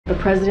The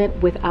president,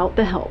 without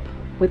the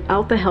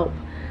help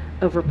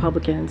of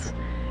Republicans,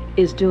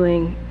 is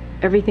doing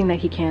everything that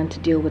he can to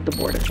deal with the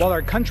border. While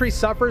our country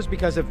suffers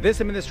because of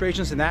this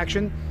administration's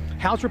inaction,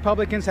 House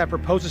Republicans have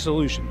proposed a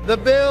solution. The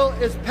bill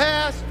is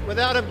passed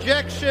without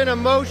objection. A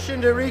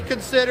motion to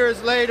reconsider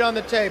is laid on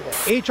the table.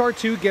 H.R.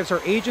 2 gives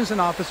our agents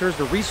and officers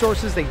the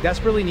resources they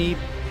desperately need,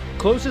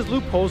 closes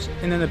loopholes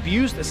in an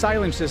abused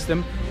asylum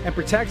system, and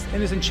protects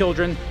innocent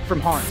children from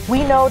harm.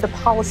 We know the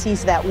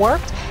policies that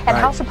worked, and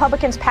House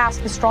Republicans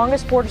passed the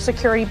strongest border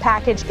security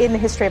package in the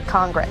history of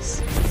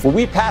Congress. Well,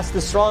 we passed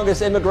the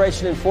strongest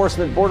immigration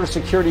enforcement border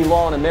security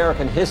law in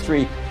American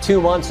history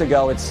 2 months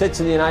ago. It sits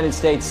in the United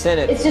States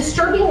Senate. It's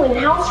disturbing when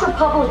House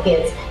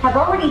Republicans have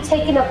already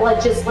taken up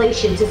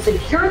legislation to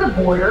secure the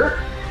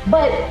border,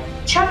 but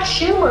Chuck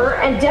Schumer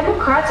and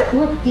Democrats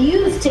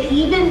refuse to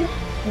even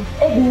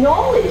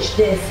acknowledge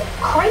this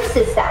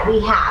crisis that we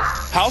have.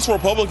 House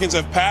Republicans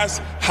have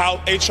passed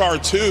H.R.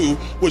 2,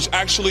 which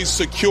actually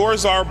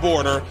secures our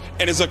border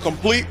and is a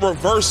complete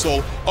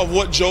reversal of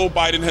what Joe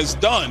Biden has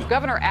done.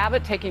 Governor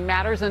Abbott taking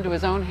matters into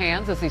his own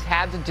hands, as he's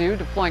had to do,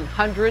 deploying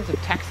hundreds of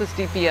Texas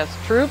DPS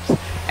troops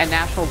and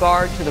National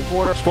Guard to the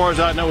border. As far as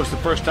I know, it's the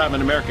first time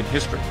in American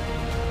history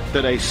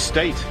that a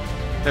state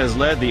has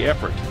led the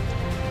effort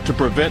to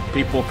prevent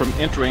people from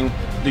entering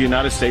the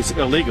United States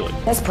illegally.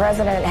 This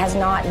president has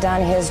not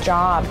done his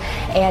job,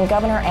 and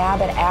Governor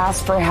Abbott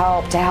asked for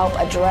help to help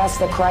address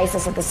the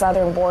crisis at the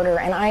southern border,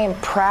 and I am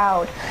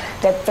proud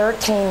that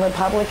 13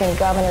 Republican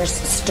governors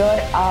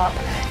stood up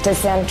to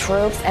send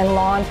troops and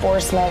law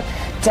enforcement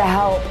to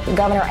help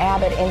Governor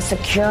Abbott in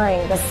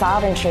securing the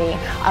sovereignty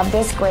of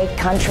this great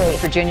country.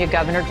 Virginia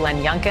Governor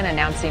Glenn Youngkin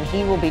announcing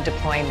he will be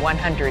deploying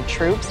 100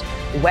 troops.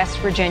 West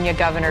Virginia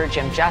Governor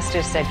Jim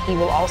Justice said he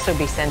will also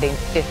be sending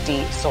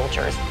 50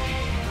 soldiers.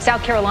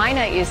 South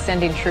Carolina is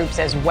sending troops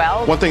as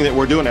well. One thing that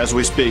we're doing as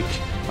we speak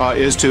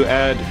is to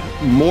add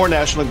more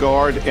National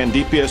Guard and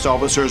DPS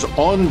officers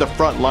on the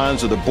front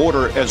lines of the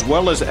border, as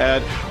well as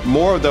add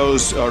more of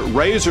those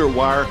razor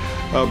wire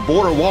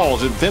border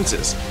walls and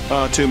fences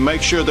to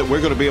make sure that we're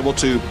going to be able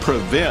to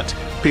prevent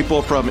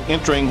people from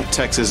entering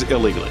Texas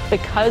illegally.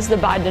 Because the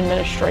Biden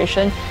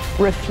administration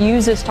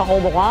refuses to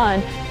hold the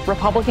line,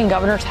 Republican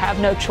governors have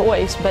no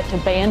choice but to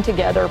band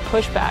together,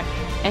 push back,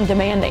 and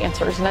demand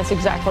answers, and that's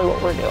exactly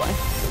what we're doing.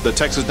 The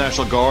Texas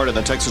National Guard and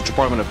the Texas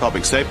Department of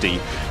Public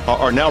Safety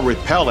are now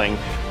repelling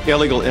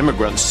illegal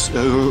immigrants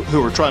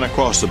who are trying to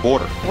cross the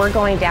border. We're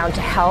going down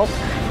to help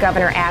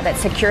Governor Abbott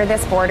secure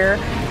this border.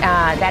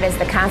 That is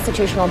the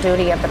constitutional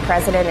duty of the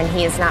president, and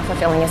he is not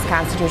fulfilling his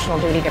constitutional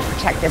duty to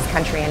protect this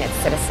country and its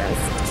citizens.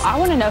 I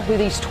want to know who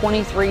these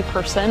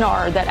 23%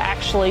 are that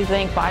actually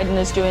think Biden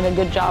is doing a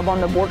good job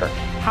on the border.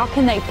 How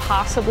can they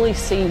possibly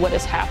see what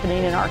is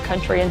happening in our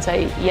country and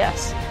say,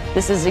 yes,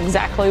 this is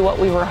exactly what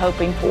we were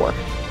hoping for?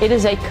 It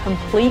is a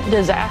complete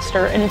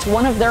disaster, and it's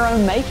one of their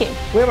own making.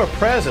 We have a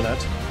president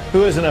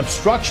who is an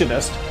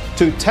obstructionist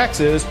to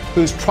Texas,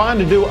 who's trying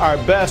to do our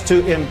best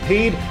to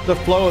impede the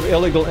flow of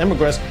illegal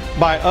immigrants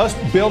by us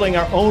building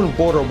our own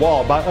border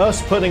wall, by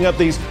us putting up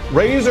these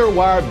razor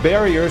wire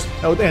barriers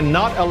and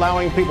not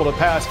allowing people to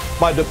pass,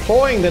 by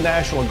deploying the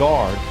National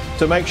Guard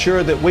to make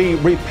sure that we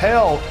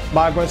repel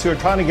migrants who are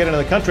trying to get into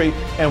the country.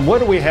 And what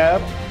do we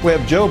have? We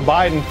have Joe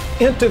Biden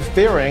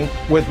interfering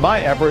with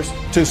my efforts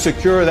to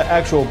secure the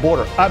actual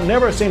border. I've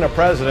never seen a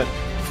president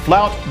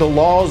flout the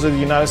laws of the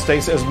United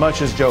States as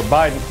much as Joe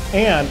Biden,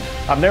 and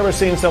I've never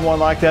seen someone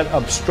like that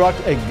obstruct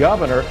a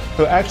governor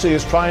who actually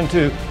is trying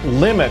to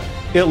limit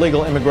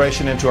illegal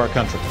immigration into our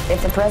country.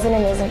 If the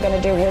president isn't going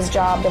to do his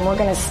job, then we're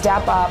going to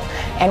step up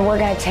and we're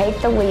going to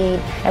take the lead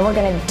and we're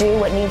going to do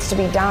what needs to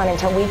be done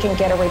until we can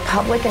get a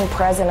Republican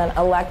president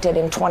elected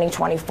in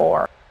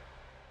 2024.